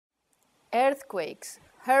Earthquakes,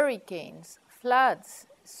 hurricanes, floods,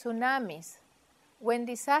 tsunamis. When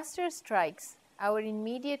disaster strikes, our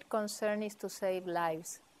immediate concern is to save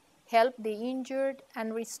lives, help the injured,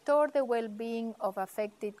 and restore the well-being of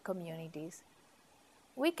affected communities.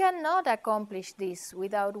 We cannot accomplish this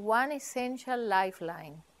without one essential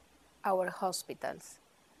lifeline: our hospitals.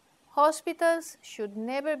 Hospitals should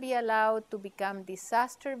never be allowed to become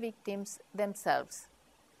disaster victims themselves.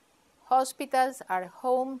 Hospitals are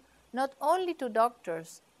home not only to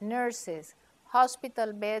doctors, nurses,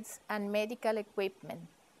 hospital beds, and medical equipment,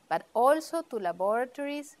 but also to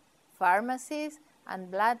laboratories, pharmacies, and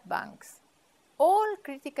blood banks, all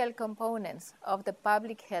critical components of the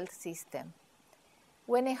public health system.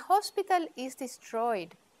 When a hospital is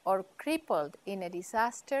destroyed or crippled in a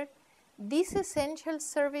disaster, these essential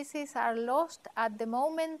services are lost at the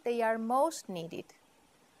moment they are most needed.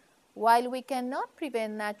 While we cannot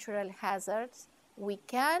prevent natural hazards, we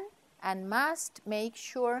can and must make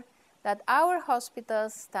sure that our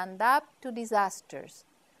hospitals stand up to disasters,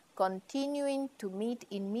 continuing to meet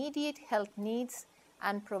immediate health needs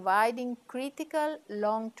and providing critical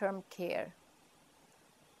long-term care.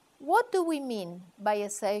 What do we mean by a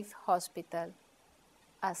safe hospital?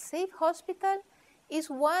 A safe hospital is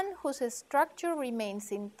one whose structure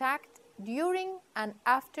remains intact during and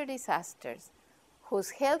after disasters, whose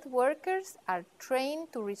health workers are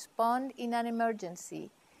trained to respond in an emergency,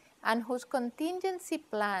 and whose contingency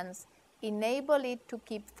plans enable it to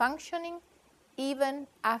keep functioning even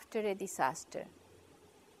after a disaster.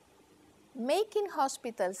 Making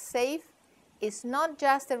hospitals safe is not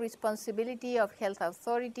just the responsibility of health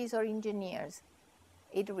authorities or engineers.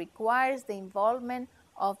 It requires the involvement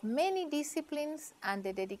of many disciplines and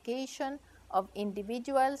the dedication of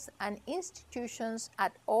individuals and institutions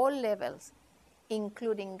at all levels,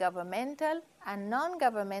 including governmental and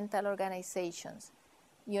non-governmental organizations,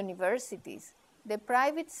 universities, the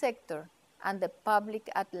private sector, and the public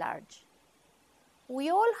at large. We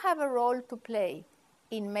all have a role to play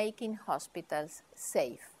in making hospitals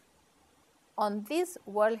safe. On this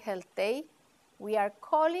World Health Day, we are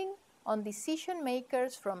calling on decision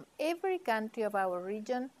makers from every country of our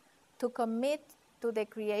region to commit to the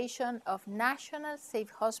creation of national safe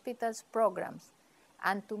hospitals programs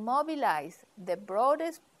and to mobilize the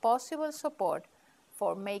broadest possible support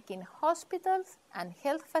for making hospitals and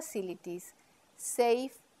health facilities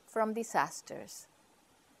safe from disasters.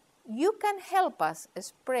 You can help us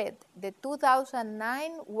spread the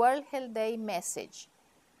 2009 World Health Day message.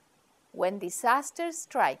 When disaster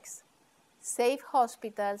strikes, safe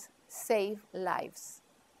hospitals save lives.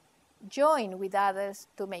 Join with others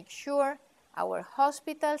to make sure our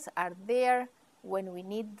hospitals are there when we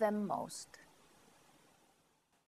need them most.